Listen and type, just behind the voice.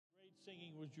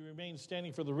singing, would you remain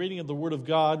standing for the reading of the Word of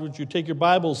God? Would you take your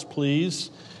Bibles, please,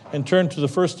 and turn to the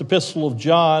first epistle of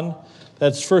John.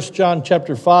 That's 1 John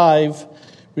chapter 5.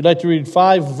 We'd like to read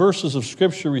 5 verses of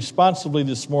Scripture responsively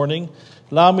this morning.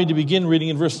 Allow me to begin reading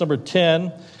in verse number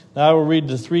 10. Now I will read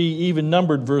the 3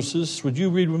 even-numbered verses. Would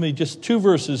you read with me just 2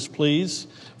 verses, please?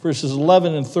 Verses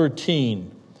 11 and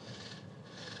 13.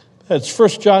 That's 1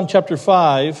 John chapter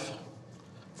 5,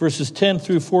 verses 10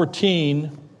 through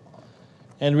 14,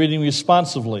 and reading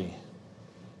responsively.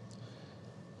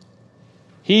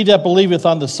 He that believeth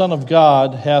on the Son of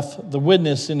God hath the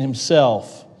witness in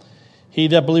himself. He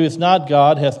that believeth not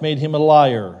God hath made him a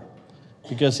liar,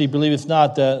 because he believeth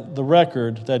not that the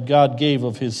record that God gave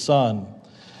of his Son.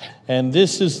 And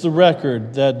this is the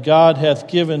record, that God hath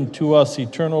given to us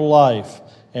eternal life,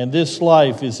 and this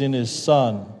life is in his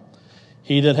Son.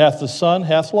 He that hath the Son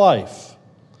hath life,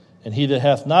 and he that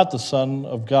hath not the Son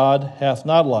of God hath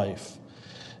not life.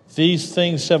 These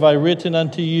things have I written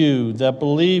unto you that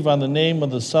believe on the name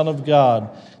of the Son of God,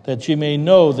 that ye may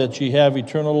know that ye have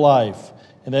eternal life,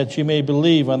 and that ye may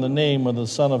believe on the name of the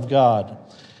Son of God.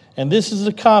 And this is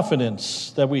the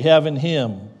confidence that we have in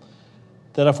him,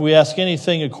 that if we ask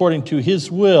anything according to his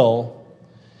will,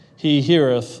 he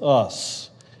heareth us.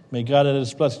 May God add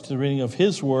his blessing to the reading of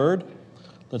his word.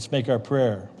 Let's make our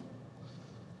prayer.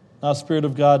 Now, Spirit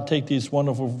of God, take these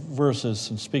wonderful verses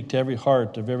and speak to every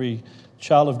heart of every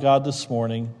child of God this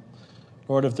morning.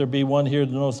 Lord, if there be one here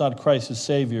that knows not Christ as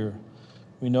Savior,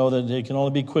 we know that they can only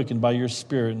be quickened by your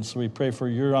Spirit, and so we pray for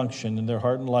your unction in their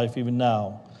heart and life even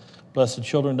now. Bless the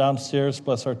children downstairs.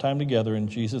 Bless our time together. In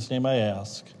Jesus' name I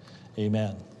ask.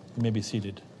 Amen. You may be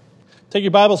seated. Take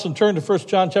your Bibles and turn to 1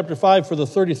 John chapter 5 for the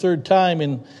 33rd time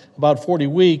in about 40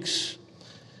 weeks.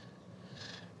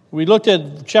 We looked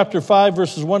at chapter 5,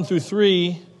 verses 1 through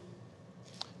 3.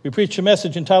 We preached a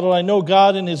message entitled, I Know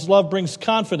God and His Love Brings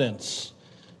Confidence.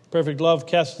 Perfect love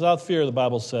casts out fear, the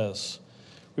Bible says.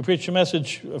 We preached a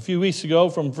message a few weeks ago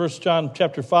from 1 John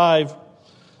chapter 5,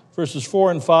 verses 4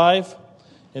 and 5.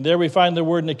 And there we find the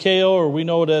word Nikeo, or we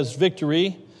know it as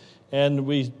victory. And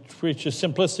we preached a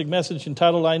simplistic message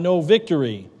entitled, I Know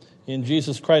Victory in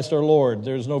Jesus Christ our Lord.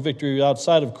 There is no victory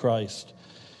outside of Christ.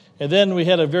 And then we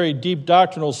had a very deep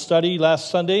doctrinal study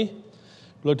last Sunday.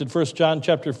 We looked at 1 John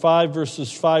chapter 5,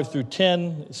 verses 5 through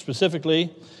 10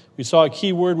 specifically. We saw a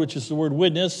key word, which is the word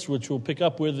witness, which we'll pick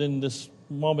up with in this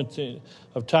moment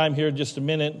of time here in just a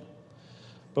minute.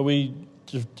 But we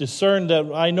discerned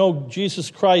that I know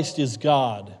Jesus Christ is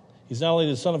God. He's not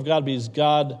only the Son of God, but He's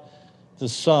God the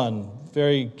Son.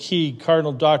 Very key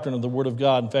cardinal doctrine of the Word of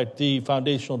God. In fact, the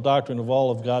foundational doctrine of all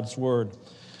of God's Word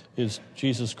is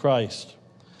Jesus Christ.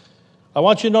 I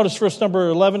want you to notice verse number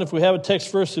 11. If we have a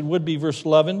text verse, it would be verse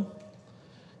 11.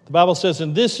 The Bible says,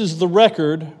 and this is the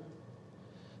record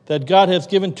that God hath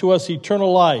given to us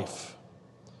eternal life.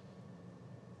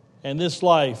 And this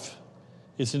life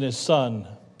is in His Son,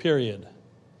 period.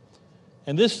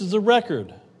 And this is the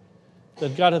record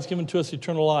that God hath given to us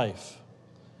eternal life.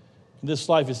 And this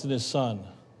life is in His Son.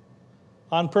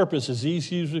 On purpose, as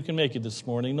easy as we can make it this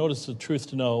morning, notice the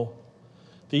truth to know.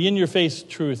 The in-your-face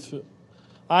truth.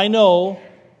 I know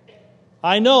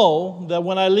that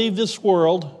when I leave this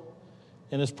world,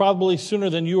 and it's probably sooner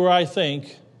than you or I think,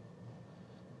 at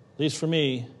least for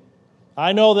me,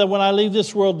 I know that when I leave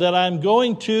this world that I'm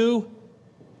going to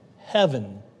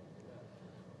heaven.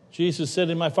 Jesus said,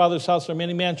 in my Father's house are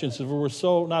many mansions. If it were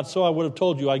so, not so, I would have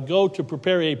told you. I go to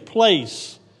prepare a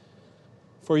place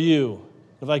for you.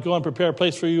 If I go and prepare a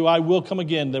place for you, I will come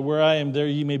again, that where I am, there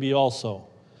ye may be also.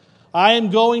 I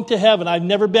am going to heaven. I've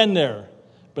never been there.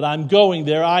 But I'm going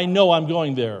there. I know I'm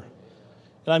going there.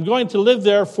 And I'm going to live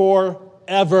there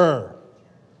forever.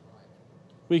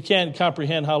 We can't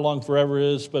comprehend how long forever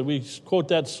is, but we quote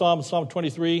that Psalm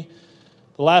 23.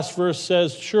 The last verse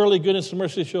says, surely goodness and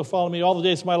mercy shall follow me all the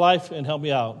days of my life and help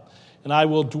me out. And I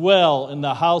will dwell in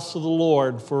the house of the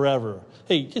Lord forever.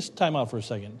 Hey, just time out for a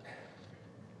second.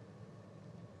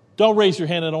 Don't raise your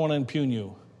hand. I don't want to impugn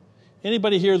you.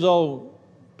 Anybody here, though,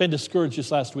 been discouraged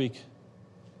this last week?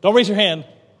 Don't raise your hand.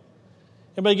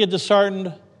 Anybody get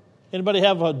disheartened? Anybody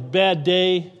have a bad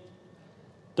day?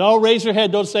 Don't raise your head.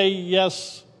 Don't say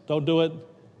yes. Don't do it.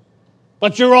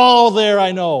 But you're all there,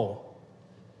 I know.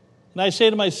 And I say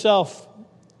to myself,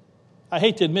 I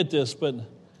hate to admit this, but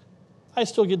I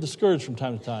still get discouraged from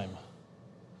time to time.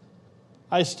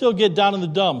 I still get down in the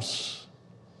dumps.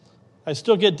 I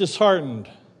still get disheartened.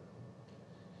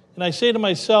 And I say to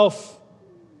myself,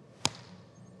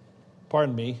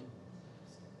 pardon me,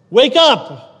 wake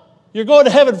up! You're going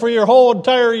to heaven for your whole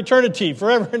entire eternity,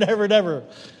 forever and ever and ever.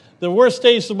 The worst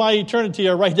days of my eternity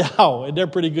are right now, and they're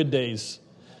pretty good days.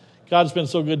 God's been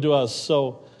so good to us.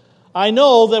 So I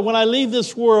know that when I leave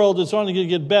this world, it's only going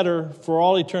to get better for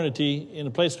all eternity in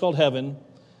a place called heaven.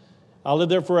 I'll live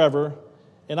there forever.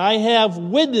 And I have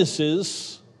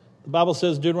witnesses. The Bible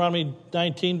says, Deuteronomy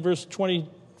 19, verse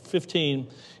 15,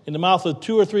 in the mouth of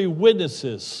 2 or 3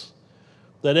 witnesses,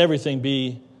 let everything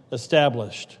be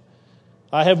established.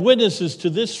 I have witnesses to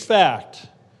this fact,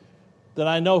 that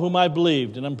I know whom I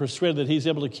believed, and I'm persuaded that he's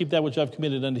able to keep that which I've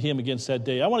committed unto him against that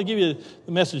day. I want to give you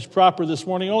the message proper this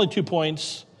morning, only 2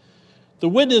 points. The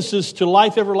witnesses to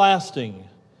life everlasting.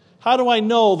 How do I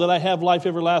know that I have life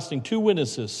everlasting? 2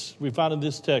 witnesses we found in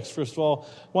this text. First of all,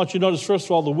 I want you to notice, first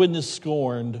of all, the witness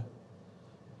scorned.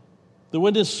 The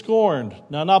witness scorned.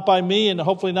 Now, not by me and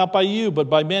hopefully not by you, but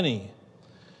by many.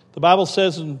 The Bible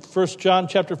says in 1 John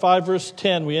chapter 5, verse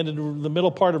 10, we ended the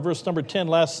middle part of verse number 10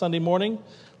 last Sunday morning.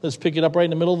 Let's pick it up right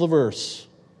in the middle of the verse.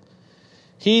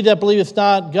 He that believeth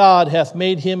not God hath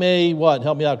made him a, what?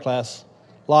 Help me out, class.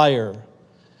 Liar.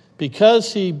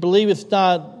 Because he believeth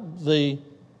not the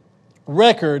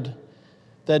record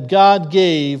that God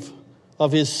gave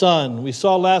of his Son. We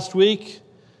saw last week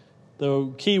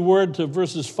the key word to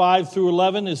verses 5 through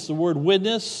 11 is the word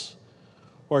witness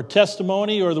or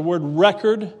testimony or the word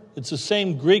record. It's the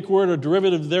same Greek word or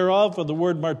derivative thereof of the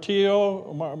word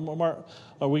martyrio,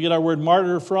 we get our word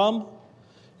martyr from.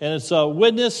 And it's a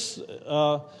witness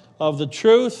of the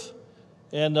truth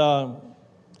and a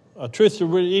truth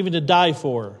even to die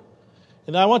for.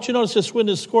 And I want you to notice this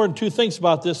witness scored 2 things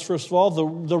about this. First of all,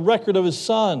 the record of his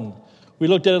Son. We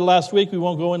looked at it last week. We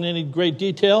won't go into any great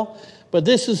detail. But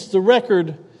this is the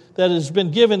record that has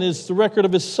been given, is the record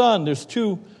of his Son. There's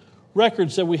 2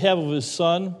 records that we have of his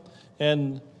Son.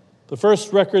 And the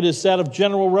first record is that of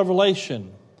general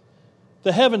revelation.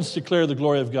 The heavens declare the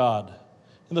glory of God,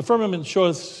 and the firmament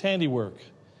showeth his handiwork.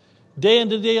 Day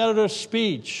unto day uttereth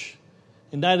speech,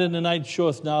 and night unto night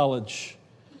showeth knowledge.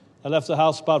 I left the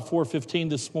house about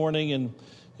 4:15 this morning,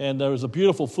 and there was a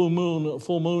beautiful full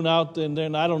moon out, and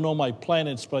then I don't know my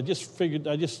planets, but I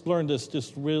just learned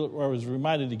this, or I was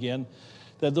reminded again,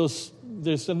 that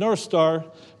there's a North Star,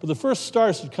 but the first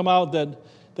stars that come out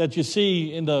that you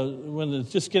see when it's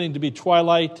just getting to be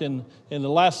twilight and the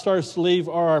last stars to leave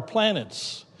are our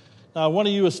planets. Now, one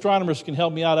of you astronomers can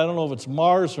help me out. I don't know if it's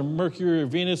Mars or Mercury or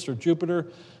Venus or Jupiter,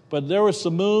 but there was the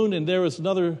moon and there was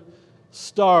another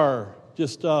star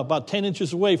just about 10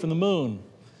 inches away from the moon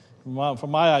from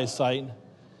my eyesight.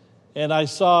 And I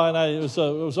saw, it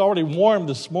was already warm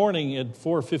this morning at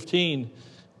 4:15,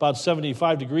 about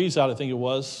 75 degrees out, I think it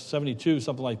was, 72,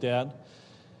 something like that.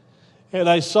 And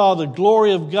I saw the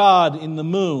glory of God in the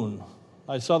moon.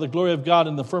 I saw the glory of God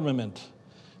in the firmament.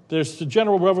 There's the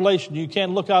general revelation. You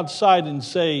can't look outside and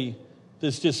say,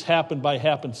 this just happened by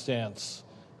happenstance.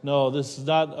 No, this is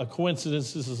not a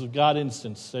coincidence. This is a God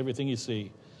instance, everything you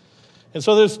see. And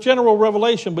so there's general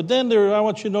revelation. But then I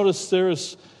want you to notice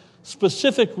there's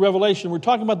specific revelation. We're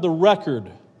talking about the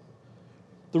record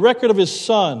of his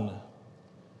Son.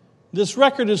 This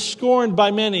record is scorned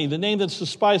by many. The name that's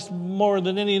despised more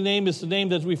than any name is the name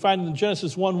that we find in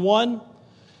Genesis 1:1. And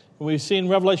we see in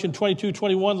Revelation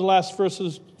 22:21, the last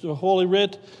verses of Holy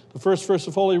Writ, the first verse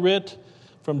of Holy Writ,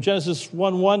 from Genesis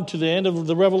 1:1 to the end of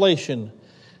the Revelation.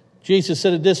 Jesus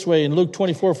said it this way in Luke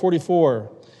 24:44.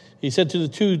 He said to the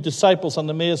 2 disciples on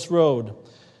the Emmaus Road,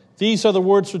 "These are the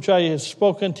words which I have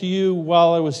spoken to you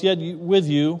while I was yet with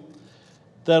you,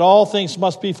 that all things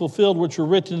must be fulfilled which were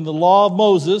written in the law of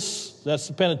Moses," that's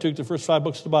the Pentateuch, the first 5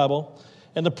 books of the Bible,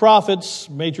 "and the prophets,"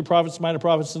 major prophets, minor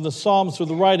prophets, "and the Psalms or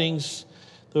the writings,"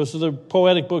 those are the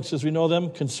poetic books as we know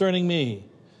them, "concerning me."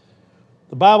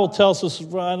 The Bible tells us,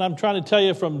 and I'm trying to tell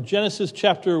you from Genesis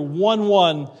chapter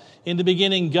 1:1, in the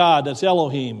beginning God, that's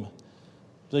Elohim,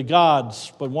 the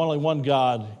gods, but only one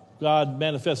God. God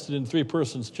manifested in 3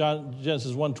 persons.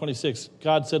 Genesis 1:26,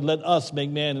 God said, "Let us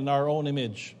make man in our own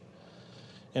image."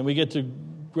 And we get to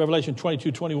Revelation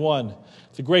 22:21.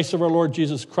 The grace of our Lord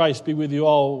Jesus Christ be with you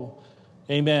all.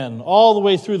 Amen. All the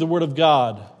way through the Word of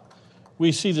God,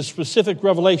 we see the specific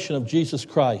revelation of Jesus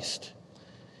Christ.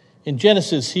 In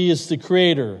Genesis, he is the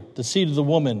creator, the seed of the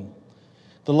woman,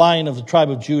 the Lion of the tribe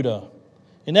of Judah.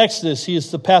 In Exodus, he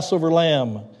is the Passover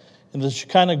lamb, and the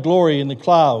Shekinah glory in the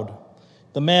cloud,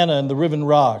 the manna and the riven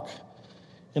rock.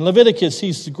 In Leviticus,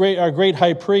 he's our great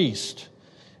high priest.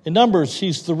 In Numbers,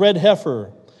 he's the red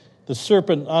heifer, the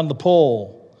serpent on the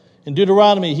pole. In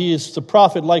Deuteronomy, he is the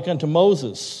prophet like unto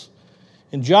Moses.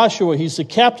 In Joshua, he's the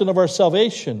captain of our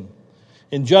salvation.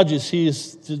 In Judges,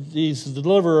 he's the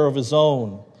deliverer of his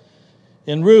own.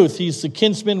 In Ruth, he's the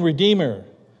kinsman redeemer.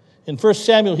 In 1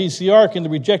 Samuel, he's the ark and the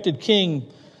rejected king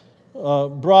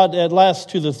brought at last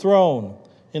to the throne.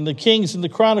 In the Kings and the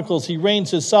Chronicles, he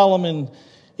reigns as Solomon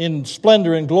in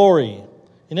splendor and glory.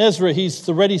 In Ezra, he's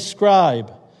the ready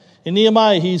scribe. In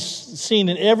Nehemiah, he's seen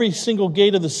in every single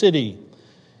gate of the city.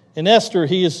 In Esther,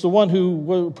 he is the one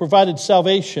who provided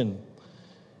salvation.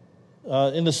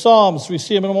 In the Psalms, we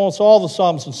see him in almost all the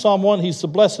Psalms. In Psalm 1, he's the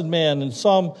blessed man. In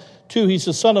Psalm 2, he's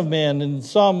the son of man. In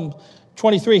Psalm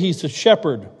 23, he's the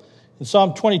shepherd. In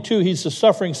Psalm 22, he's the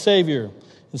suffering Savior.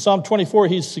 In Psalm 24,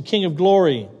 he's the King of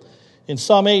glory. In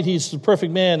Psalm 8, he's the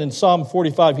perfect man. In Psalm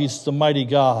 45, he's the mighty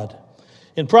God.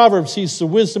 In Proverbs, he's the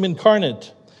wisdom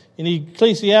incarnate. In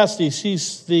Ecclesiastes, he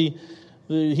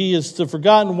is the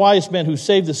forgotten wise man who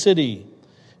saved the city.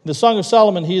 In the Song of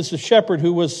Solomon, he is the shepherd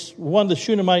who won the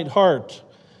Shunammite heart.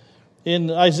 In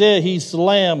Isaiah, he's the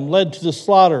lamb led to the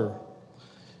slaughter.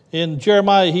 In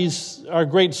Jeremiah, he's our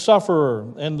great sufferer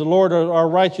and the Lord our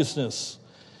righteousness.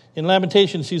 In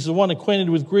Lamentations, he's the one acquainted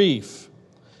with grief.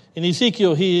 In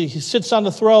Ezekiel, he sits on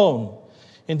the throne.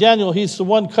 In Daniel, he's the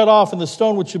one cut off in the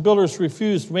stone which the builders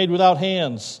refused, made without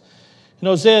hands. In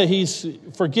Hosea, he's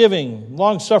forgiving,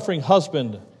 long-suffering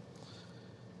husband.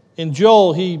 In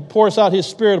Joel, he pours out his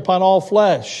spirit upon all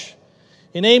flesh.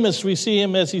 In Amos, we see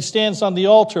him as he stands on the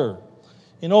altar.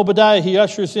 In Obadiah, he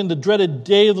ushers in the dreaded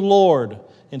day of the Lord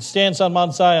and stands on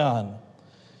Mount Zion.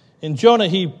 In Jonah,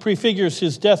 he prefigures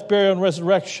his death, burial, and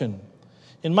resurrection.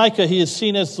 In Micah, he is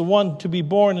seen as the one to be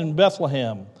born in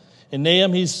Bethlehem. In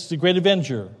Nahum, he's the great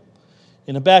avenger.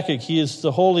 In Habakkuk, he is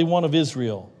the Holy One of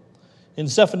Israel. In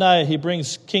Zephaniah, he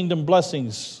brings kingdom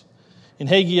blessings. In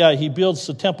Haggai, he builds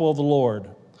the temple of the Lord.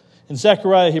 In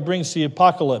Zechariah, he brings the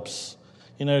apocalypse.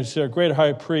 He's our great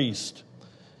high priest.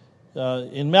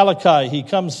 In Malachi,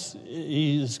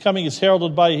 his coming is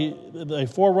heralded by a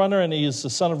forerunner, and he is the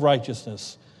Son of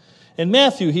Righteousness. In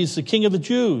Matthew, he's the King of the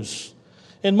Jews.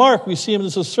 In Mark, we see him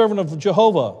as a servant of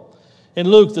Jehovah. In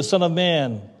Luke, the Son of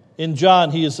Man. In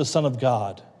John, he is the Son of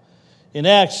God. In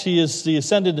Acts, he is the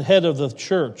ascended head of the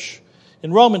church.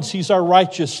 In Romans, he's our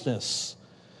righteousness.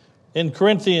 In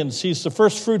Corinthians, he's the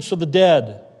first fruits of the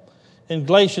dead. In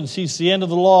Galatians, he's the end of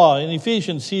the law. In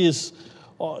Ephesians, he is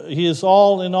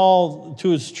all in all to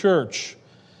his church.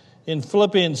 In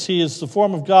Philippians, he is the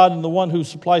form of God and the one who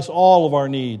supplies all of our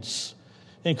needs.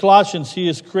 In Colossians, he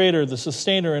is creator, the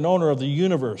sustainer and owner of the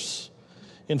universe.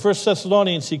 In 1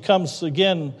 Thessalonians, he comes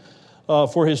again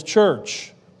for his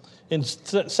church. In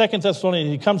 2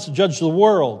 Thessalonians, he comes to judge the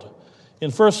world.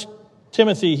 In 1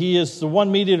 Timothy, he is the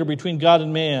one mediator between God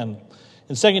and man.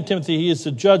 In 2 Timothy, he is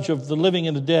the judge of the living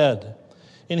and the dead.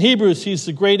 In Hebrews, he's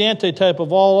the great antitype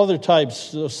of all other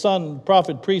types, the son,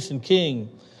 prophet, priest, and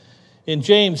king. In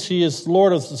James, he is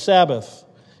Lord of the Sabbath.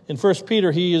 In 1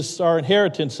 Peter, he is our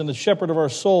inheritance and the shepherd of our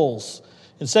souls.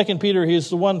 In 2 Peter, he is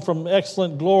the one from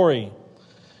excellent glory.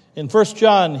 In 1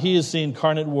 John, he is the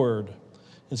incarnate word.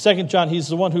 In 2 John, he's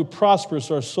the one who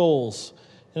prospers our souls.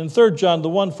 And in 3 John, the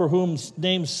one for whose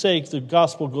name's sake the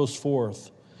gospel goes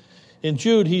forth. In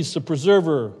Jude, he's the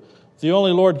preserver, the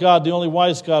only Lord God, the only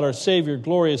wise God, our Savior,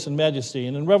 glorious in majesty.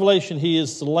 And in Revelation, he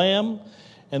is the Lamb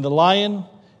and the Lion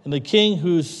and the King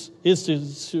who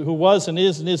was and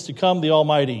is to come, the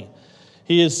Almighty.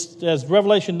 He is, as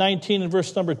Revelation 19 and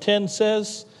verse number 10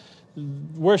 says,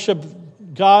 worship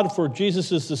God, for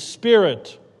Jesus is the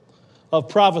Spirit of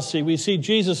prophecy. We see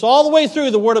Jesus all the way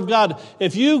through the Word of God.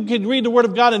 If you can read the Word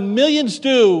of God, and millions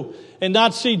do, and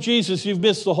not see Jesus, you've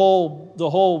missed the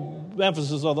whole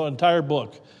emphasis of the entire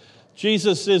book.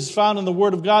 Jesus is found in the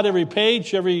Word of God, every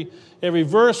page, every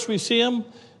verse we see him.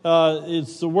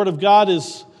 It's the Word of God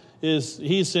is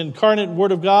he's the incarnate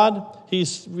Word of God.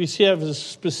 We have a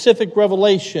specific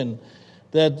revelation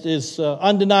that is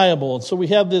undeniable. And so we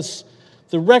have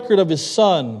the record of his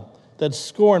Son that's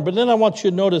scorned. But then I want you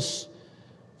to notice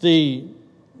the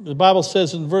Bible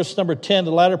says in verse number 10,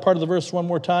 the latter part of the verse one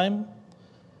more time.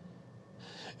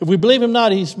 If we believe him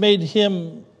not, he's made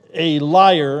him a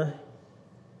liar.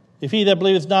 If he that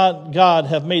believeth not God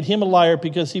hath made him a liar,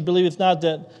 because he believeth not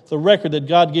that the record that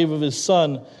God gave of his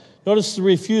Son. Notice the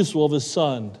refusal of his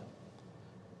Son.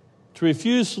 To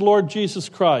refuse the Lord Jesus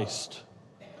Christ,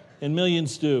 and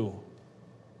millions do.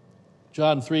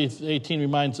 John 3:18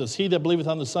 reminds us, he that believeth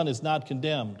on the Son is not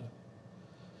condemned.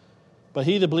 But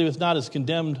he that believeth not is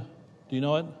condemned, do you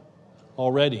know it?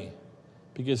 Already,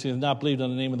 because he has not believed on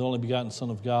the name of the only begotten Son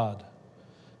of God.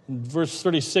 In verse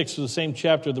 36 of the same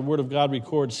chapter, the Word of God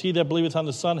records, he that believeth on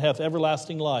the Son hath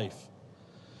everlasting life.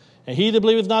 And he that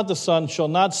believeth not the Son shall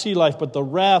not see life, but the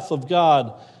wrath of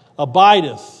God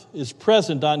abideth, is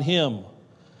present on him.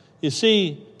 You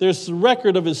see, there's the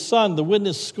record of his Son, the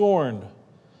witness scorned.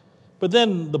 But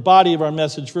then the body of our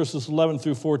message, verses 11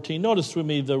 through 14. Notice with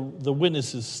me the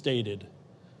witnesses stated.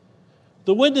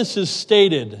 The witnesses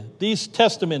stated, these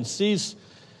testaments, these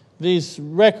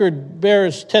record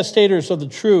bearers, testators of the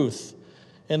truth,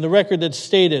 and the record that's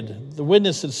stated, the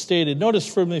witness that's stated.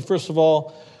 Notice for me, first of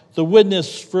all, the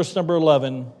witness, verse number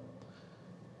 11,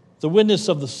 the witness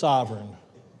of the sovereign.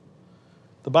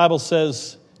 The Bible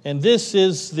says, and this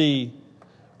is the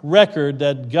record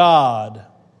that God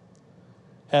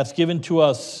hath given to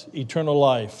us eternal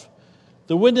life.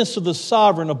 The witness of the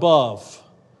sovereign above.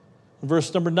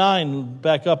 Verse number 9,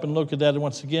 back up and look at that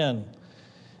once again.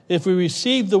 If we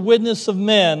receive the witness of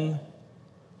men,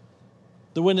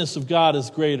 the witness of God is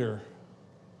greater.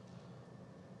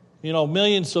 You know,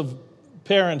 millions of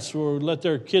parents will let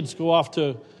their kids go off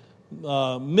to,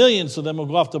 millions of them will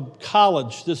go off to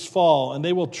college this fall, and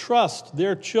they will trust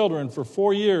their children for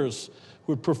 4 years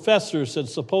with professors that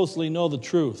supposedly know the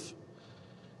truth.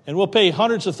 And we'll pay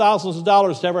hundreds of thousands of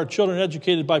dollars to have our children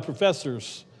educated by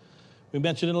professors. We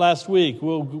mentioned it last week.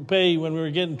 We'll pay, when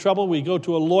we get in trouble, we go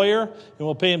to a lawyer, and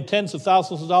we'll pay him tens of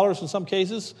thousands of dollars in some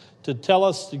cases to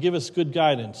give us good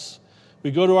guidance.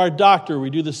 We go to our doctor, we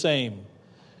do the same.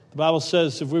 The Bible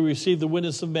says if we receive the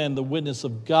witness of men, the witness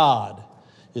of God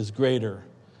is greater.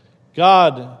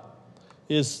 God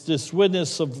is this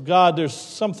witness of God. There's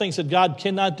some things that God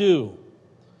cannot do.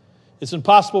 It's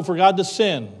impossible for God to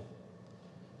sin.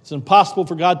 It's impossible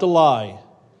for God to lie.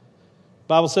 The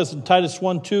Bible says in Titus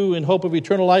 1:2, in hope of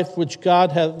eternal life, which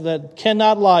God that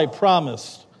cannot lie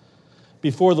promised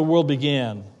before the world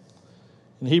began.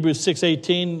 In Hebrews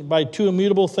 6:18, by two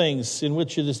immutable things in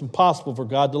which it is impossible for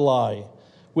God to lie,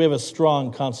 we have a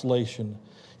strong consolation.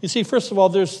 You see, first of all,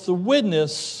 there's the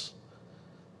witness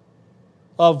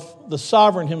of the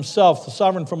sovereign himself, the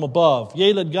sovereign from above.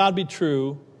 Yea, let God be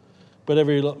true, but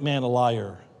every man a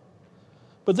liar.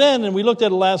 But then, and we looked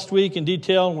at it last week in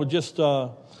detail, and we'll just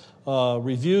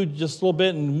review just a little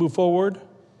bit and move forward.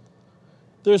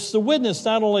 There's the witness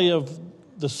not only of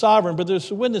the sovereign, but there's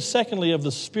the witness, secondly, of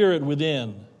the Spirit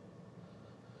within.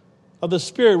 Of the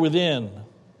Spirit within.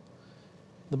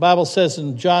 The Bible says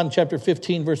in John chapter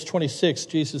 15, verse 26,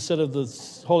 Jesus said of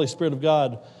the Holy Spirit of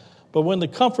God, but when the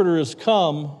Comforter is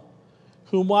come,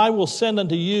 whom I will send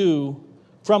unto you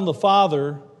from the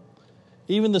Father,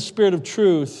 even the Spirit of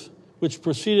truth, which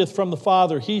proceedeth from the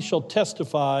Father, he shall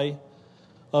testify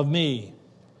of me.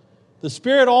 The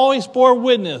Spirit always bore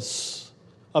witness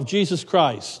of Jesus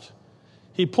Christ.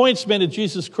 He points men to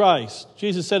Jesus Christ.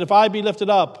 Jesus said, if I be lifted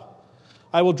up,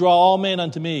 I will draw all men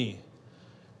unto me.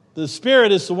 The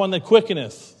Spirit is the one that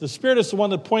quickeneth. The Spirit is the one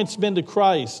that points men to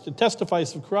Christ. It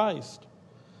testifies of Christ.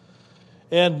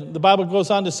 And the Bible goes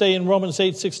on to say in Romans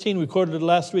 8:16, we quoted it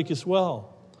last week as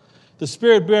well, the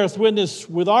Spirit beareth witness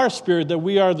with our spirit that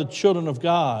we are the children of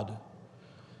God.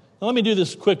 Now let me do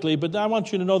this quickly, but I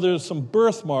want you to know there's some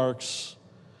birthmarks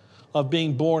of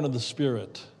being born of the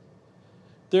Spirit.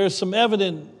 There's some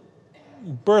evident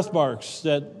birthmarks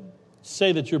that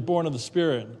say that you're born of the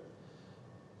Spirit.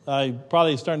 I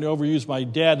probably starting to overuse my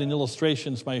dad in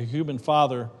illustrations, my human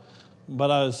father.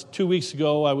 But 2 weeks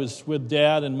ago, I was with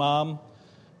Dad and Mom.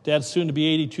 Dad's soon to be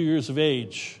 82 years of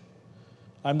age.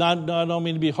 I don't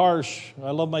mean to be harsh.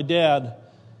 I love my dad,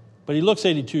 but he looks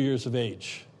 82 years of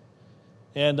age.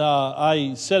 And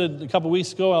I said it a couple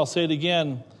weeks ago, I'll say it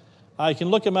again. I can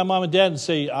look at my mom and dad and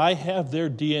say, I have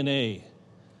their DNA.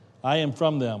 I am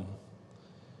from them.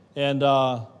 And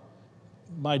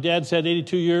my dad's had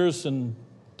 82 years, and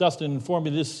Dustin informed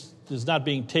me this is not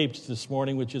being taped this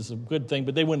morning, which is a good thing,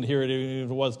 but they wouldn't hear it even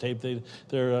if it was taped.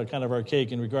 They're kind of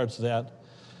archaic in regards to that.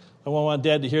 I won't want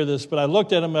Dad to hear this, but I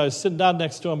looked at him, I was sitting down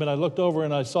next to him, and I looked over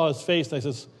and I saw his face, and I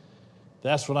says,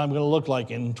 that's what I'm going to look like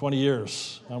in 20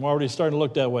 years. I'm already starting to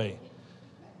look that way.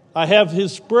 I have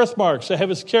his birthmarks. I have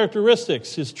his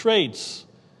characteristics, his traits.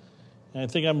 And I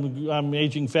think I'm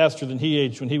aging faster than he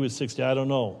aged when he was 60. I don't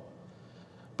know.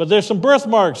 But there's some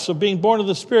birthmarks of being born of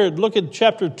the Spirit. Look at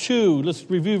chapter 2. Let's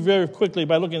review very quickly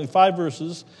by looking at 5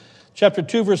 verses. Chapter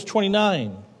 2, verse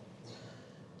 29.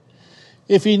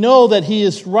 If ye know that he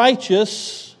is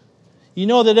righteous, ye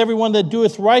know that everyone that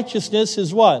doeth righteousness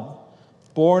is what?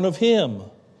 Born of him.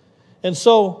 And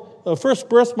so the first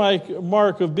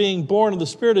birthmark of being born of the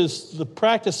Spirit is the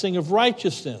practicing of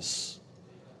righteousness.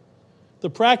 The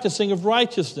practicing of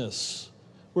righteousness.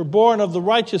 We're born of the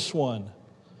righteous one.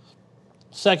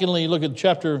 Secondly, look at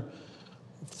chapter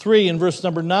 3 and verse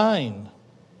number 9.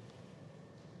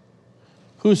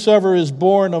 Whosoever is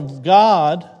born of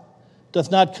God doth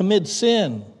not commit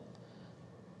sin,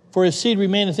 for his seed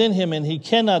remaineth in him, and he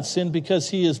cannot sin because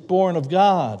he is born of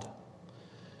God.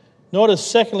 Notice,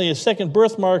 secondly, a second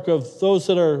birthmark of those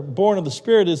that are born of the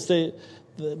Spirit is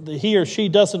he or she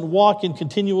doesn't walk in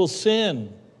continual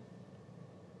sin.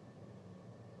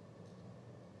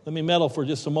 Let me meddle for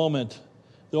just a moment.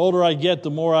 The older I get,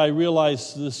 the more I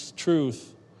realize this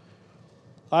truth.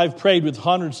 I've prayed with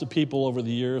hundreds of people over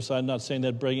the years. I'm not saying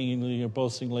that braggingly or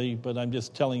boastingly, but I'm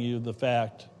just telling you the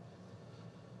fact.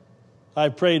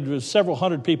 I've prayed with several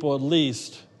hundred people at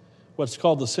least, what's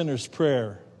called the sinner's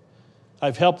prayer.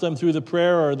 I've helped them through the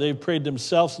prayer, or they've prayed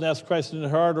themselves and asked Christ in their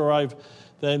heart, or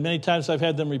many times I've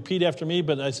had them repeat after me,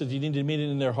 but I said, you need to mean it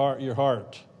in your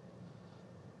heart.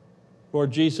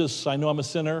 Lord Jesus, I know I'm a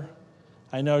sinner.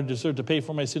 I know I deserve to pay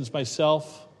for my sins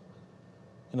myself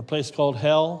in a place called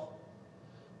hell.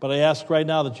 But I ask right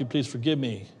now that you please forgive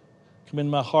me. Come in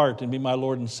my heart and be my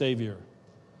Lord and Savior.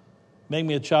 Make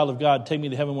me a child of God. Take me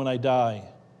to heaven when I die.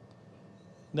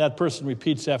 And that person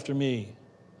repeats after me.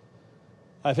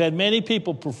 I've had many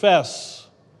people profess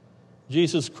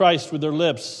Jesus Christ with their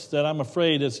lips that I'm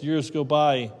afraid as years go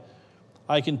by,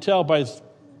 I can tell by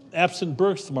absent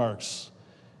birthmarks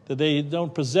that they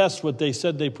don't possess what they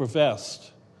said they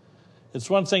professed. It's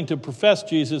one thing to profess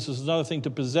Jesus, it's another thing to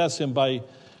possess him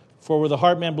for with the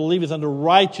heart man believeth unto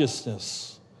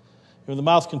righteousness. With the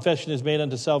mouth confession is made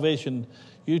unto salvation.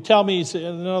 You tell me,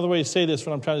 another way to say this,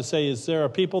 what I'm trying to say is there are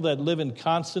people that live in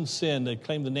constant sin that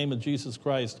claim the name of Jesus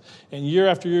Christ, and year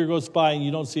after year goes by and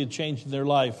you don't see a change in their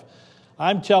life.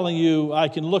 I'm telling you, I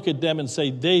can look at them and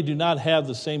say they do not have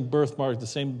the same birthmark, the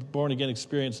same born-again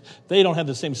experience. They don't have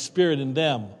the same spirit in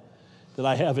them that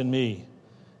I have in me.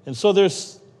 And so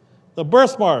there's the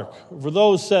birthmark for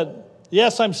those that,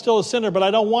 yes, I'm still a sinner, but I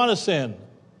don't want to sin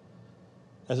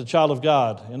as a child of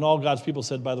God. And all God's people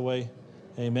said, by the way,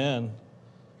 amen.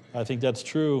 I think that's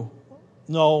true.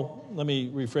 No, let me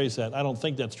rephrase that. I don't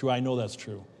think that's true. I know that's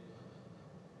true.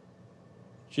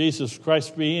 Jesus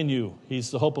Christ be in you. He's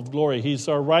the hope of glory. He's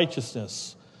our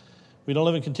righteousness. We don't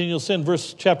live in continual sin.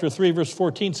 Chapter 3, verse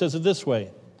 14 says it this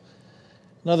way.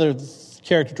 Another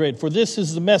character trait. For this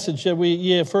is the message that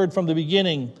ye have heard from the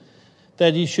beginning,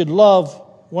 that ye should love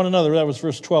one another. That was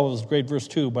verse 12. It was great verse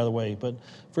 2, by the way. But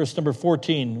verse number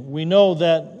 14. We know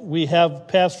that we have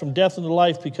passed from death into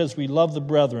life because we love the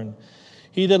brethren.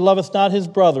 He that loveth not his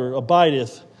brother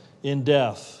abideth in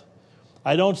death.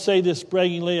 I don't say this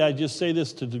braggingly. I just say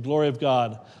this to the glory of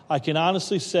God. I can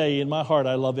honestly say in my heart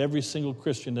I love every single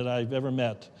Christian that I've ever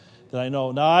met, that I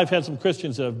know. Now, I've had some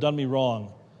Christians that have done me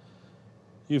wrong.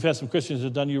 You've had some Christians that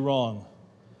have done you wrong.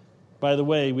 By the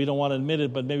way, we don't want to admit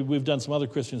it, but maybe we've done some other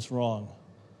Christians wrong.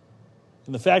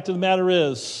 And the fact of the matter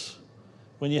is,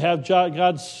 when you have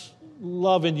God's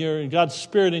love in you and God's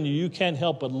Spirit in you, you can't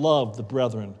help but love the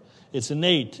brethren. It's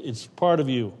innate. It's part of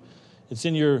you. It's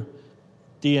in your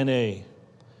DNA.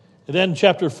 And then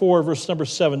chapter 4, verse number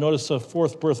 7, notice the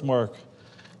fourth birthmark.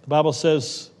 The Bible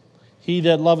says, he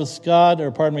that loveth God,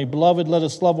 beloved, let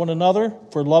us love one another,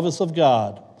 for love is of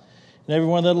God. And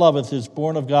everyone that loveth is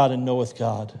born of God and knoweth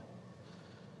God.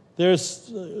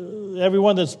 There's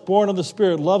everyone that's born of the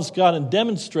Spirit loves God and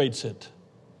demonstrates it.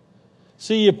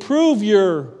 See, you prove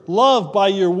your love by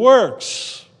your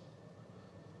works.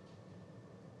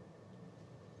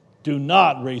 Do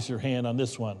not raise your hand on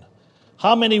this one.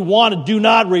 How many wanted? Do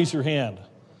not raise your hand.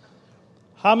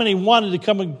 How many wanted to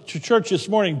come to church this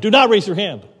morning? Do not raise your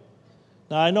hand.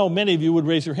 Now, I know many of you would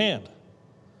raise your hand.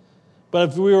 But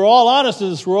if we were all honest in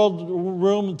this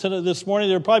room this morning,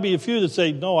 there would probably be a few that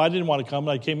say, no, I didn't want to come.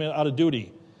 I came in out of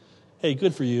duty. Hey,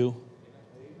 good for you.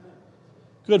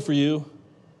 Good for you.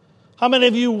 How many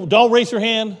of you don't raise your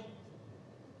hand?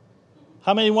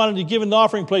 How many wanted to give an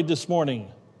offering plate this morning?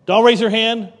 Don't raise your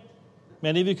hand.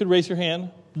 Many of you could raise your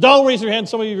hand. Don't raise your hand.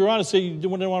 Some of you are honest, say you didn't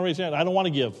want to raise your hand. I don't want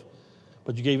to give.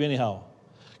 But you gave anyhow.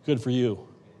 Good for you.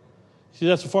 See,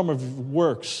 that's a form of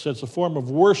works. That's a form of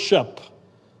worship.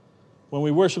 When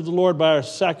we worship the Lord by our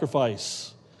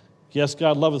sacrifice. Yes,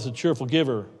 God loveth a cheerful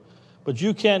giver. But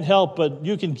you can't help, but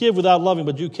you can give without loving,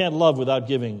 but you can't love without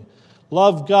giving.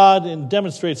 Love God and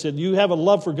demonstrates it. You have a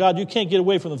love for God. You can't get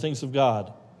away from the things of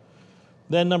God.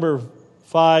 Then number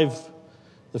 5,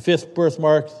 the fifth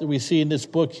birthmark that we see in this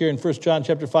book here in 1 John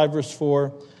chapter 5, verse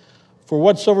 4. For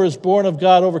whatsoever is born of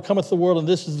God overcometh the world, and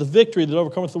this is the victory that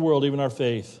overcometh the world, even our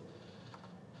faith.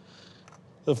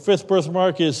 The fifth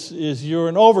birthmark is you're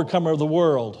an overcomer of the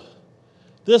world.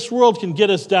 This world can get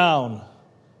us down.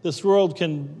 This world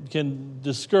can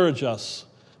discourage us.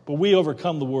 But we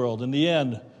overcome the world. In the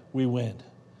end, we win.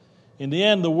 In the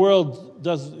end, the world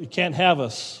can't have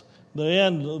us. In the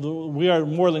end, we are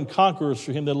more than conquerors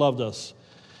for him that loved us.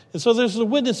 And so there's the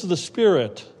witness of the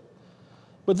Spirit.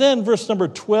 But then verse number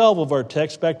 12 of our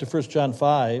text, back to 1 John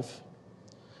 5.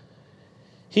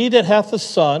 He that hath the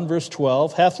Son, verse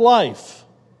 12, hath life.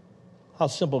 How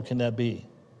simple can that be?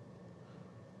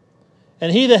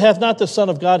 And he that hath not the Son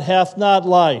of God hath not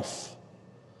life.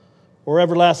 or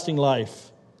everlasting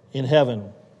life in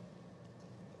heaven.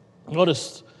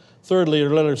 Notice, thirdly, or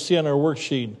letter C on our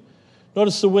worksheet,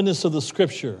 notice the witness of the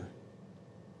Scripture.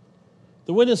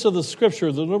 The witness of the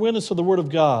Scripture, the witness of the Word of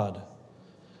God.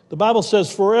 The Bible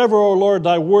says, forever, O Lord,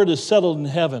 thy word is settled in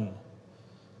heaven.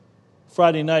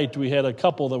 Friday night, we had a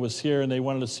couple that was here, and they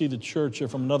wanted to see the church. They're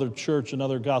from another church,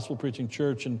 another gospel-preaching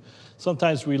church, and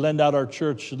sometimes we lend out our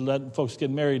church and let folks get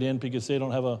married in because they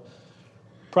don't have a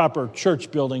proper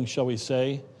church building, shall we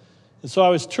say. And so I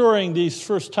was touring these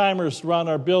first-timers around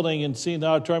our building and seeing the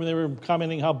auditorium. They were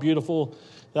commenting how beautiful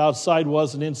the outside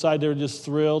was, and inside they were just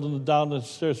thrilled, and down the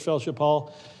stairs fellowship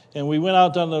hall. And we went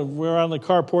out we were on the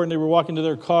carport, and they were walking to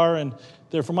their car, and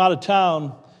they're from out of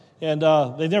town, and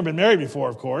they've never been married before,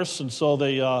 of course, and so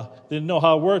they didn't know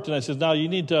how it worked. And I said, now you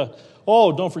need to,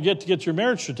 don't forget to get your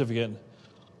marriage certificate.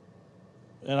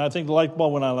 And I think the light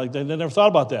bulb went on, like they never thought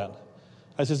about that.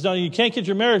 I said, no, you can't get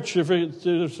your marriage certificate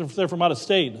if they're from out of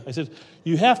state. I said,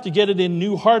 you have to get it in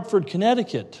New Hartford,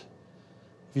 Connecticut.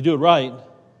 If you do it right,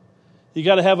 you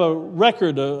got to have a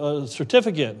record, a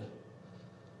certificate.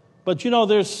 But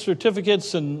there's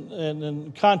certificates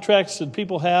and contracts that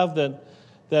people have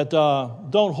that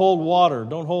don't hold water,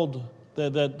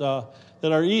 that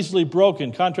are easily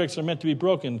broken. Contracts are meant to be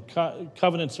broken.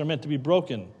 Covenants are meant to be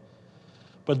broken.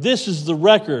 But this is the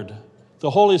record,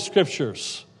 the Holy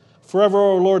Scriptures. Forever,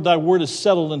 O Lord, thy word is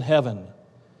settled in heaven.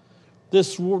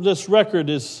 This record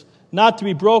is not to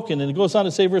be broken. And it goes on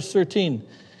to say, verse 13,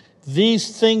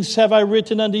 these things have I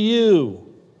written unto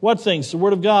you. What things? The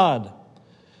word of God.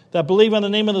 That believe on the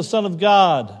name of the Son of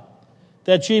God.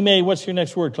 That ye may, what's your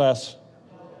next word, class?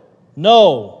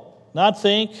 Know, not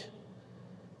think,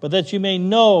 but that you may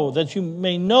know that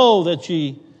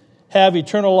ye have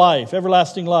eternal life,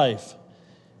 everlasting life.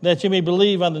 That you may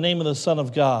believe on the name of the Son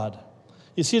of God.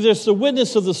 You see, there's the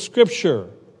witness of the Scripture.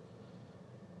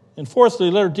 And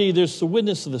fourthly, letter D, there's the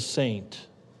witness of the saint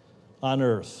on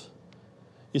earth.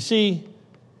 You see,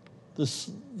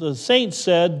 the saint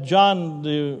said, John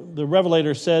the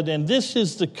Revelator said, and this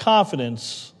is the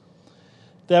confidence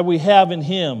that we have in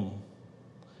him,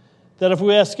 that if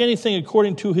we ask anything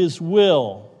according to his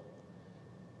will,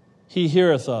 he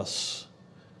heareth us.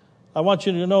 I want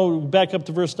you to know, back up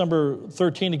to verse number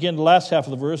 13 again, the last half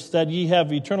of the verse, that ye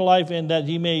have eternal life and that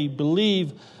ye may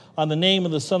believe on the name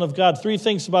of the Son of God. Three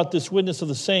things about this witness of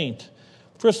the saint.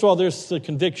 First of all, there's the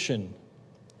conviction.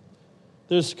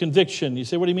 There's conviction. You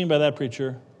say, what do you mean by that,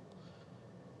 preacher?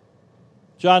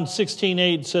 John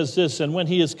 16:8 says this, and when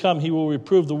he is come, he will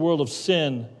reprove the world of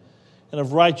sin and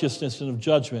of righteousness and of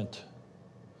judgment.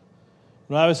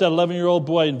 When I was that 11-year-old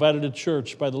boy invited to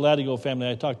church by the Latigo family,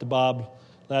 I talked to Bob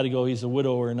Latigo. He's a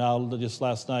widower now, just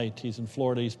last night. He's in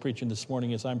Florida. He's preaching this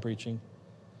morning as I'm preaching.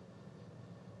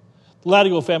 The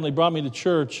Latigo family brought me to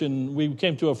church, and we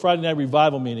came to a Friday night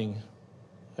revival meeting.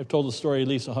 I've told the story at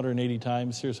least 180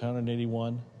 times. Here's 181.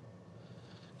 And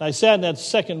I sat in that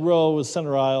second row with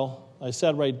center aisle. I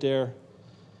sat right there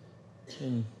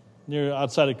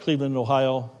outside of Cleveland,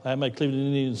 Ohio. I had my Cleveland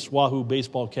Indians Wahoo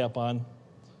baseball cap on.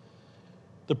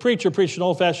 The preacher preached an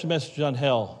old-fashioned message on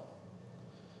hell.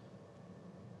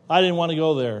 I didn't want to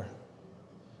go there.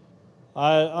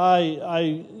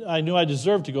 I knew I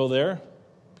deserved to go there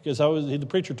because the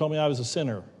preacher told me I was a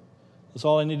sinner. That's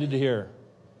all I needed to hear.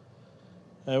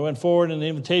 I went forward in the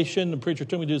invitation. The preacher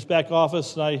took me to his back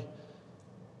office, and I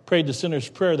prayed the sinner's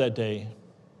prayer that day.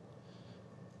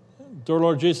 Dear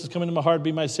Lord Jesus, come into my heart,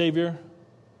 be my Savior.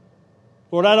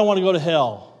 Lord, I don't want to go to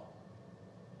hell.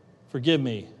 Forgive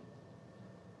me.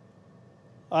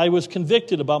 I was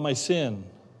convicted about my sin.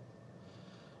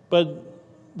 But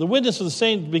the witness of the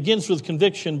saint begins with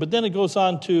conviction, but then it goes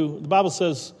on to, the Bible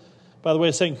says, by the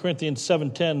way, 2 Corinthians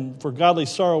 7:10, for godly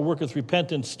sorrow worketh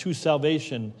repentance to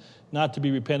salvation, not to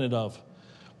be repented of.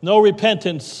 No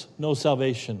repentance, no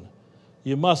salvation.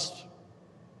 You must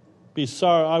be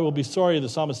sorry. I will be sorry, the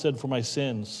psalmist said, for my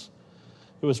sins.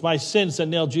 It was my sins that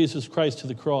nailed Jesus Christ to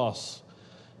the cross.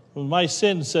 When my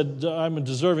sins said, I'm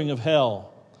deserving of hell.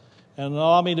 And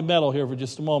allow me to meddle here for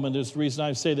just a moment. There's the reason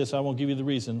I say this. I won't give you the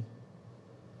reason.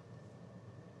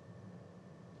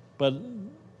 But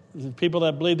the people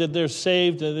that believe that they're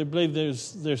saved, and they believe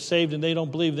they're saved, and they don't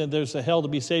believe that there's a hell to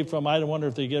be saved from, I don't wonder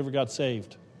if they ever got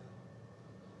saved.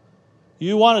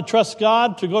 You want to trust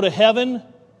God to go to heaven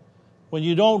when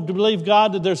you don't believe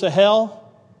God that there's a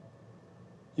hell?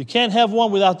 You can't have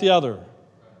one without the other.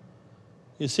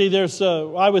 You see,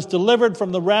 I was delivered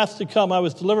from the wrath to come. I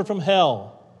was delivered from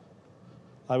hell.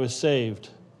 I was saved.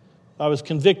 I was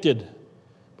convicted.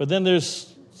 But then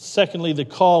there's, secondly, the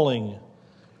calling.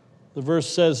 The verse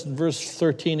says in verse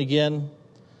 13 again,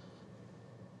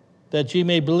 that ye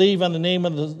may believe on the name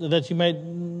of that ye may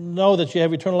know that ye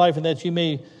have eternal life, and that ye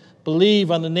may believe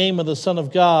on the name of the Son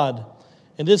of God.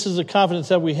 And this is the confidence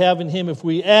that we have in him if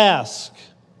we ask.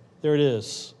 There it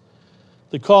is.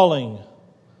 The calling.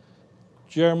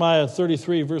 Jeremiah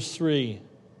 33, verse 3.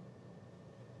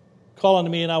 Call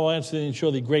unto me, and I will answer thee, and show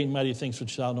thee great and mighty things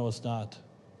which thou knowest not.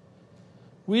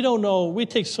 We don't know. We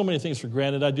take so many things for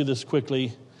granted. I do this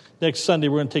quickly. Next Sunday,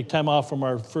 we're going to take time off from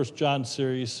our 1 John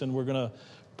series, and we're going to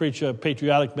preach a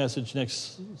patriotic message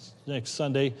next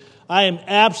Sunday. I am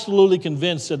absolutely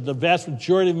convinced that the vast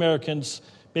majority of Americans,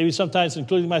 maybe sometimes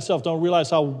including myself, don't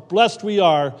realize how blessed we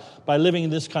are by living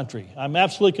in this country. I'm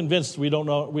absolutely convinced we don't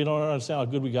understand how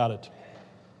good we got it.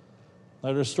 I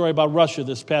heard a story about Russia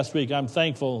this past week. I'm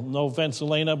thankful. No offense,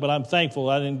 Elena, but I'm thankful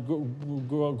I didn't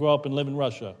grow up and live in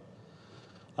Russia.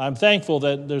 I'm thankful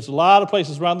that there's a lot of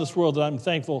places around this world that I'm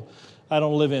thankful I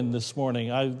don't live in this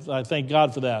morning. I thank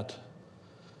God for that.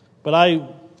 But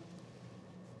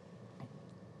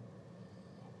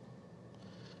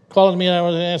call unto me, and I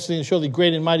will answer thee, and show thee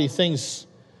great and mighty things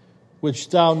which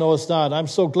thou knowest not. I'm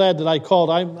so glad that I called.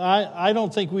 I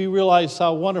don't think we realize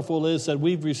how wonderful it is that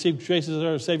we've received Jesus as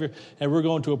our Savior, and we're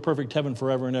going to a perfect heaven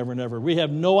forever and ever and ever. We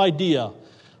have no idea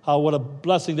what a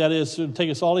blessing that is. It will take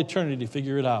us all eternity to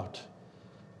figure it out.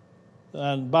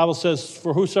 And the Bible says,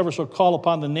 for whosoever shall call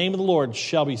upon the name of the Lord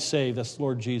shall be saved. That's the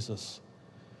Lord Jesus.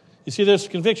 You see, there's the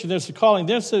conviction, there's the calling.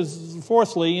 This is,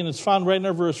 fourthly, and it's found right in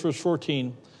our verse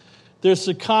 14, there's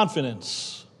the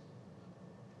confidence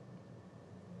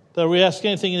that we ask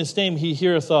anything in his name, he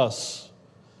heareth us.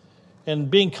 And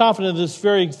being confident of this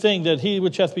very thing, that he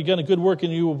which hath begun a good work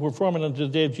in you will perform it unto the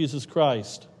day of Jesus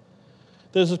Christ.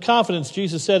 There's a confidence.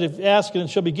 Jesus said, if ask and it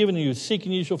shall be given to you, seek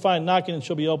and you shall find, knocking and it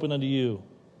shall be opened unto you.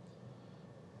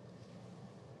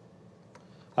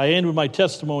 I end with my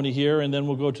testimony here, and then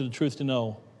we'll go to the truth to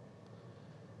know.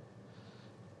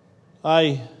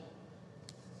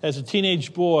 As a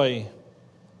teenage boy,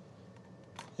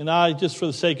 and just for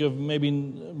the sake of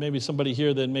maybe somebody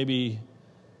here that maybe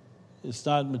is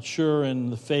not mature in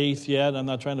the faith yet, I'm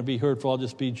not trying to be hurtful, I'll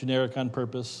just be generic on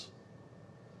purpose.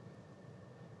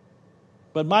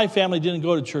 But my family didn't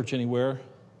go to church anywhere.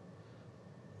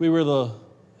 We were the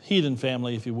heathen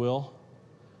family, if you will.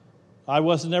 I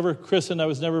was never christened, I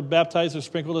was never baptized or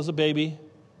sprinkled as a baby.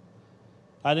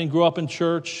 I didn't grow up in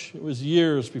church. It was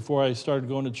years before I started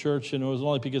going to church, and it was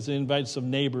only because of the invites of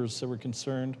neighbors that were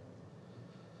concerned.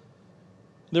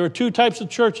 There were two types of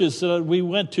churches that we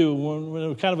went to when it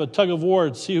was kind of a tug of war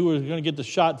to see who was going to get the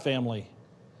Shott family.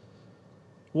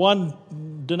 One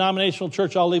denominational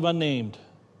church I'll leave unnamed.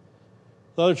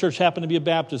 The other church happened to be a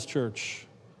Baptist church.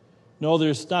 No,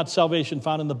 there's not salvation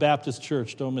found in the Baptist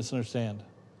church. Don't misunderstand.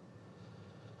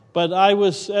 But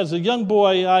as a young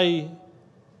boy, I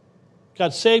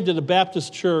got saved at a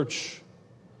Baptist church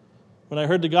when I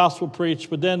heard the gospel preached,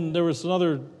 but then there was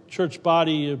another church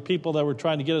body of people that were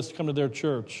trying to get us to come to their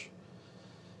church.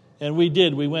 And we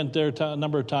did. We went there a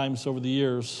number of times over the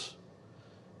years.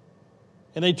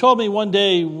 And they told me one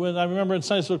day, when I remember in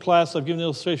Sunday school class, I've given the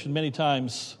illustration many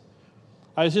times,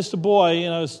 I was just a boy,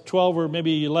 and I was 12 or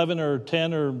maybe 11 or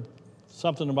 10 or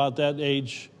something about that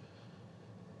age.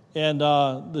 And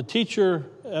the teacher,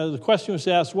 the question was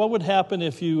asked, what would happen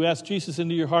if you asked Jesus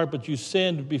into your heart, but you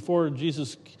sinned before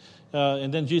Jesus,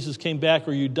 and then Jesus came back,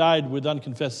 or you died with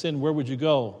unconfessed sin? Where would you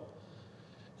go?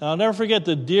 And I'll never forget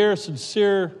the dear,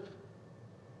 sincere,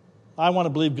 I want to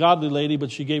believe godly lady,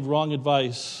 but she gave wrong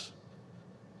advice.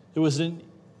 It was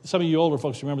some of you older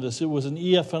folks remember this. It was an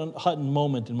E.F. Hutton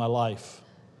moment in my life.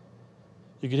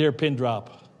 You could hear a pin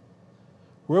drop.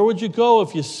 Where would you go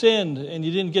if you sinned and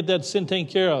you didn't get that sin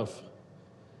taken care of?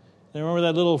 And I remember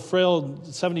that little frail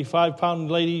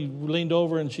 75-pound lady leaned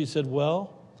over and she said,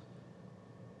 well,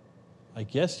 I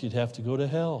guess you'd have to go to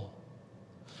hell.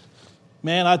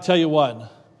 Man, I tell you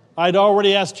what, I'd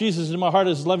already asked Jesus in my heart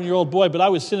as an 11-year-old boy, but I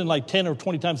was sinning like 10 or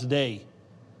 20 times a day.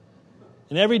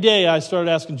 And every day I started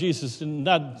asking Jesus, and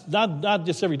not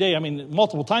just every day, I mean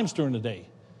multiple times during the day.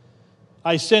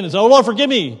 I sinned and said, oh, Lord, forgive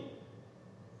me.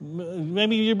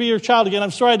 Maybe you'll be your child again. I'm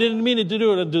sorry, I didn't mean it to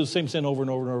do it. I'd do the same sin over and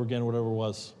over and over again, whatever it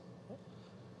was.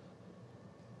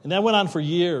 And that went on for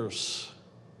years.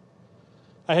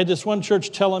 I had this one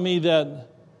church telling me that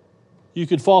you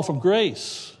could fall from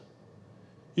grace.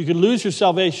 You could lose your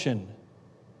salvation.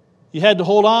 You had to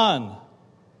hold on.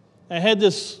 I had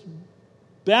this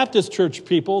Baptist church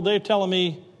people, they're telling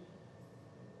me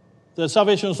that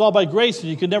salvation was all by grace and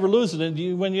you could never lose it.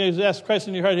 And when you ask Christ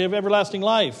in your heart, you have everlasting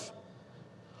life.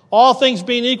 All things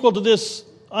being equal to this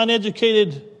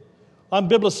uneducated,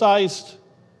 unbiblicized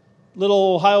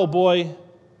little Ohio boy,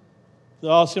 They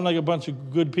all seemed like a bunch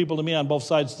of good people to me on both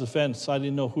sides of the fence. I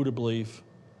didn't know who to believe.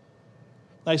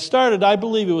 I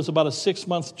believe it was about a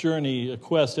 6-month journey, a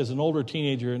quest as an older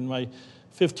teenager. In my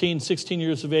 15, 16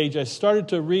 years of age, I started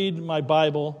to read my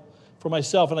Bible for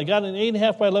myself, and I got an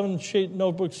 8.5 by 11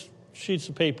 sheets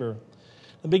of paper.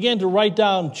 I began to write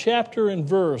down chapter and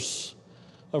verse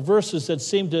of verses that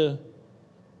seemed to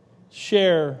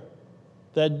share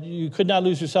that you could not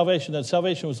lose your salvation, that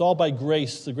salvation was all by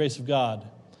grace, the grace of God.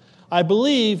 I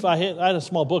believe, I had a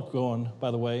small book going,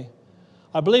 by the way.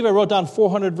 I believe I wrote down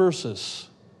 400 verses.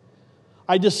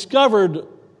 I discovered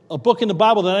a book in the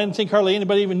Bible that I didn't think hardly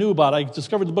anybody even knew about. I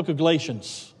discovered the book of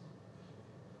Galatians.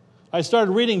 I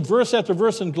started reading verse after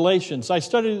verse in Galatians. I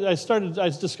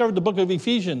discovered the book of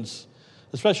Ephesians,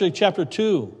 especially chapter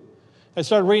 2. I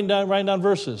started writing down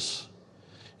verses.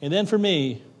 And then for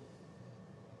me,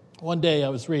 one day I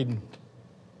was reading.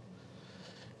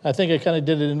 I think I kind of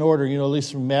did it in order, at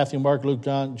least from Matthew, Mark, Luke,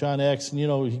 John, Acts. And,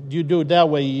 you do it that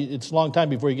way, it's a long time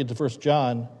before you get to 1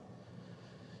 John.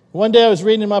 One day I was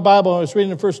reading in my Bible, and I was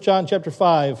reading in 1 John chapter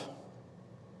 5.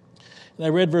 And I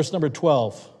read verse number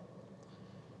 12.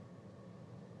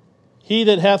 He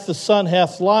that hath the Son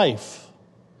hath life.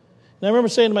 And I remember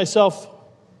saying to myself,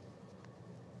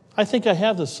 I think I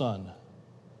have the Son.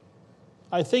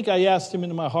 I think I asked him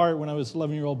into my heart when I was an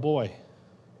 11-year-old boy.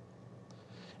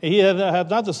 And he that hath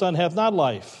not the Son hath not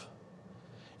life.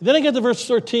 And then I get to verse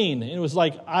 13, and it was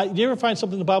like, do you ever find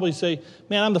something in the Bible you say,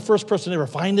 man, I'm the first person to ever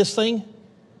find this thing?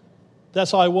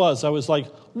 That's how I was. I was like,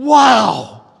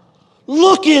 wow,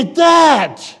 look at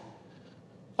that.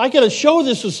 I got to show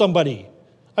this to somebody.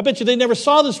 I bet you they never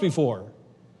saw this before.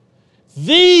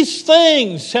 These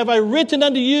things have I written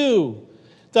unto you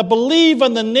that believe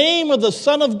on the name of the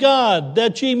Son of God,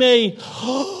 that ye may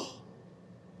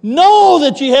know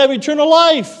that ye have eternal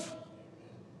life.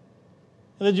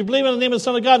 And that you believe on the name of the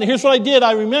Son of God. And here's what I did.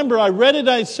 I remember I read it and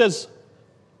I says,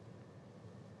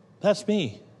 that's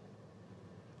me.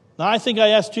 Now, I think I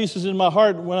asked Jesus in my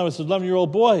heart when I was an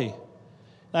 11-year-old boy. And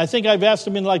I think I've asked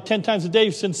him in like 10 times a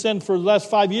day since then for the last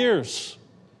 5 years.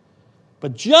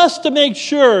 But just to make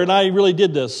sure, and I really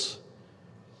did this,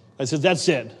 I said, that's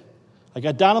it. I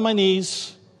got down on my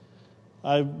knees.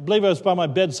 I believe I was by my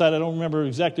bedside. I don't remember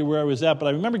exactly where I was at, but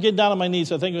I remember getting down on my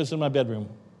knees. I think it was in my bedroom.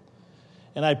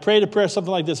 And I prayed a prayer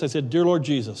something like this. I said, Dear Lord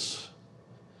Jesus,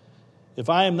 if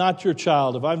I am not your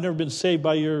child, if I've never been saved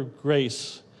by your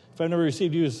grace, if I've never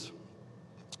received you as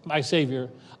my Savior,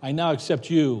 I now accept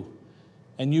you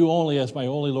and you only as my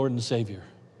only Lord and Savior.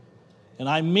 And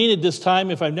I mean it this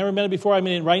time. If I've never meant it before, I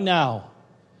mean it right now.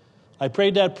 I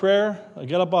prayed that prayer. I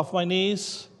got up off my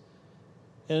knees.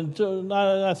 And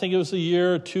I think it was a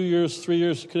year, 2 years, 3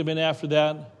 years, it could have been after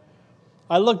that.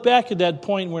 I look back at that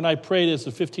point when I prayed as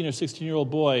a 15 or 16-year-old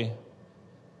boy,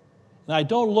 and I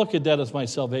don't look at that as my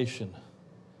salvation.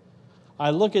 I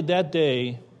look at that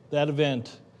day, that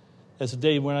event, as a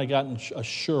day when I got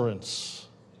assurance.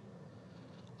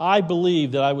 I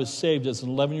believe that I was saved as an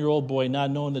 11-year-old boy, not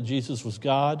knowing that Jesus was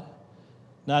God,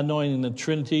 not knowing the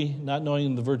Trinity, not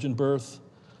knowing the virgin birth.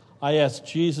 I asked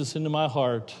Jesus into my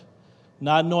heart,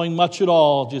 not knowing much at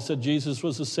all, just that Jesus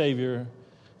was the Savior.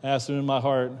 I asked him in my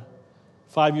heart.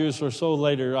 5 years or so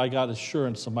later, I got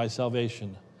assurance of my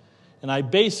salvation. And I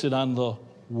base it on the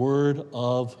Word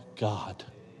of God.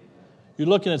 You're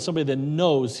looking at somebody that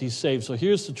knows he's saved. So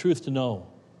here's the truth to know.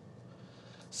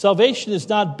 Salvation is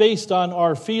not based on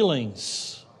our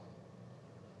feelings.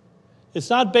 It's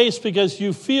not based because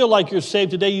you feel like you're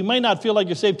saved today. You might not feel like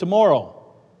you're saved tomorrow.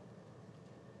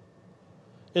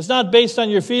 It's not based on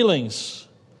your feelings,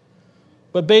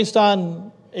 but based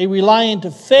on a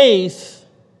reliant faith.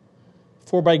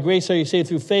 For by grace are you saved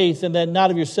through faith, and that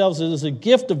not of yourselves, it is a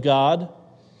gift of God.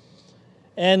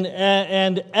 And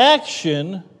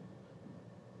action,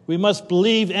 we must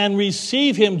believe and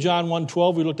receive him, John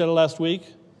 1:12. We looked at it last week.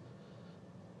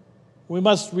 We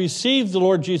must receive the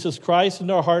Lord Jesus Christ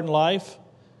into our heart and life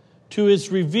to his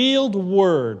revealed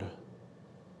word.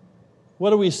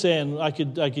 What are we saying? I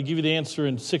could give you the answer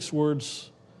in 6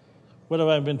 words. What have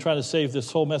I been trying to say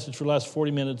this whole message for the last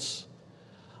 40 minutes?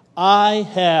 I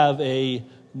have a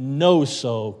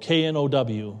know-so,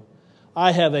 K-N-O-W.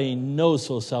 I have a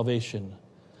know-so salvation.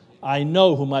 I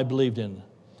know whom I believed in,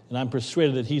 and I'm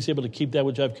persuaded that he's able to keep that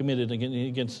which I've committed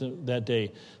against that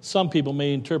day. Some people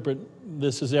may interpret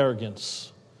this as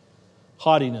arrogance,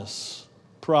 haughtiness,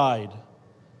 pride,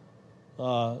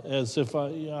 as if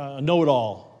I know it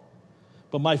all.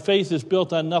 But my faith is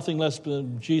built on nothing less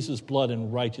than Jesus' blood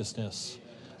and righteousness.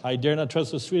 I dare not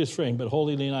trust the sweetest frame, but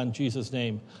wholly lean on Jesus'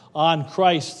 name. On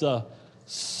Christ, the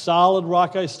solid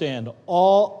rock I stand.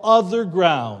 All other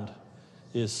ground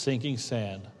is sinking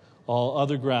sand. All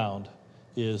other ground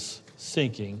is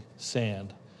sinking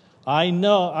sand. I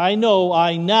know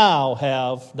I now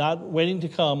have, not waiting to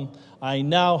come, I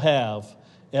now have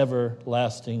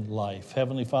everlasting life.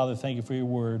 Heavenly Father, thank you for your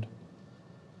word.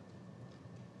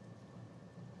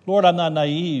 Lord, I'm not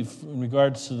naive in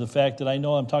regards to the fact that I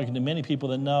know I'm talking to many people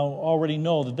that now already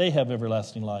know that they have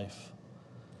everlasting life.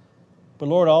 But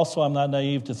Lord, also I'm not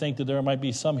naive to think that there might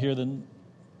be some here that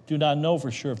do not know for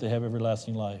sure if they have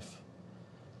everlasting life.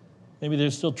 Maybe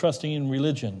they're still trusting in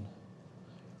religion.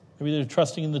 Maybe they're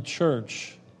trusting in the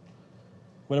church,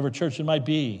 whatever church it might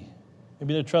be.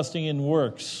 Maybe they're trusting in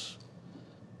works,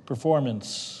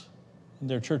 performance, in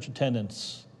their church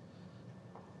attendance.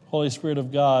 Holy Spirit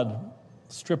of God,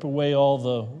 strip away all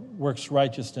the works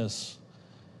righteousness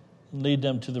and lead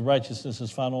them to the righteousness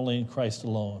that's found only in Christ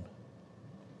alone.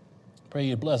 Pray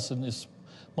you bless in these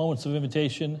moments of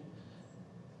invitation.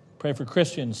 Pray for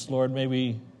Christians, Lord. May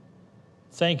we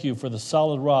thank you for the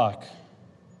solid rock,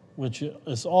 which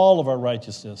is all of our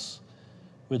righteousness,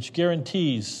 which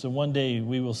guarantees that one day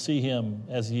we will see him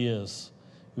as he is.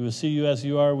 We will see you as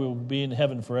you are. We will be in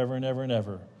heaven forever and ever and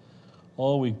ever.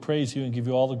 Oh, we praise you and give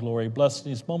you all the glory. Bless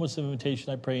these moments of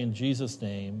invitation, I pray in Jesus'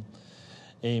 name.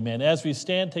 Amen. As we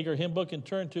stand, take our hymn book and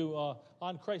turn to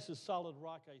On Christ's Solid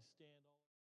Rock I Stand.